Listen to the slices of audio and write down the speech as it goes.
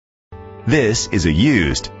This is a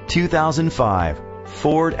used 2005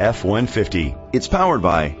 Ford F-150. It's powered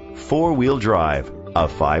by four-wheel drive, a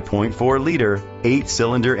 5.4-liter,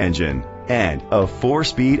 8-cylinder engine, and a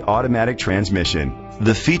 4-speed automatic transmission.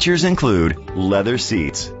 The features include leather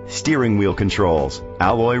seats, steering wheel controls,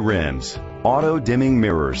 alloy rims, auto-dimming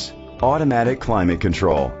mirrors, automatic climate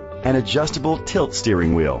control, an adjustable tilt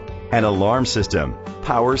steering wheel, an alarm system,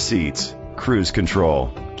 power seats, cruise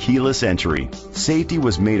control, keyless entry. Safety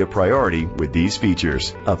was made a priority with these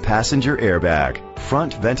features: a passenger airbag,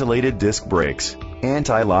 front ventilated disc brakes,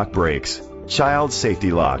 anti-lock brakes, child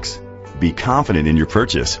safety locks. Be confident in your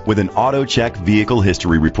purchase with an AutoCheck Vehicle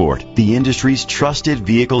History Report, the industry's trusted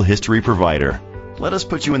vehicle history provider. Let us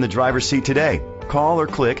put you in the driver's seat today. Call or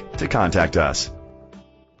click to contact us.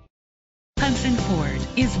 Hudson Ford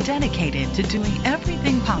is dedicated to doing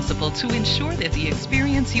everything possible to ensure that the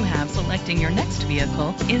experience you have selecting your next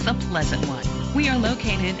vehicle is a pleasant one. We are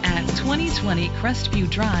located at 2020 Crestview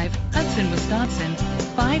Drive, Hudson, Wisconsin,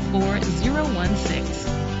 54016.